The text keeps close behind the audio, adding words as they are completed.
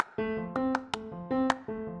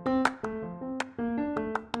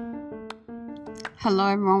Hello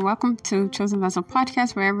everyone, welcome to Chosen Vessel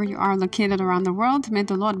Podcast, wherever you are located around the world. May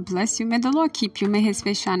the Lord bless you, may the Lord keep you, may His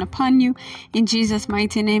face shine upon you. In Jesus'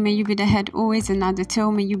 mighty name, may you be the head always and not the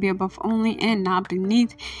tail, may you be above only and not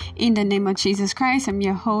beneath. In the name of Jesus Christ, I'm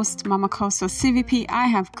your host, Mama Koso CVP. I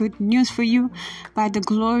have good news for you. By the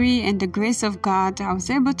glory and the grace of God, I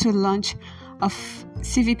was able to launch a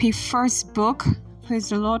CVP first book, praise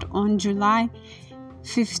the Lord, on July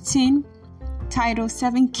 15. Titled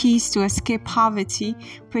 7 Keys to Escape Poverty.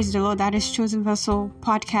 Praise the Lord. That is Chosen Vessel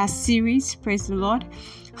podcast series. Praise the Lord.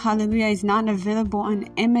 Hallelujah. Is not available on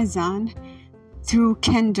Amazon through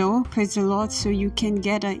Kindle. Praise the Lord. So you can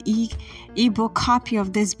get an ebook copy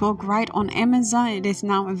of this book right on Amazon. It is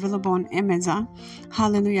now available on Amazon.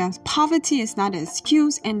 Hallelujah. Poverty is not an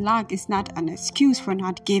excuse and lack is not an excuse for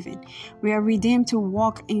not giving. We are redeemed to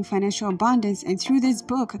walk in financial abundance, and through this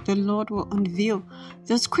book, the Lord will unveil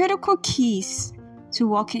those critical keys to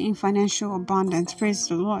walking in financial abundance. Praise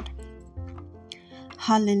the Lord.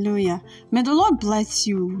 Hallelujah. May the Lord bless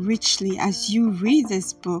you richly as you read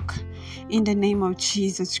this book in the name of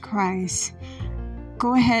Jesus Christ.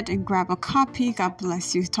 Go ahead and grab a copy. God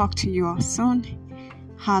bless you. Talk to you all soon.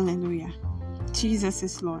 Hallelujah. Jesus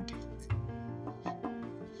is Lord.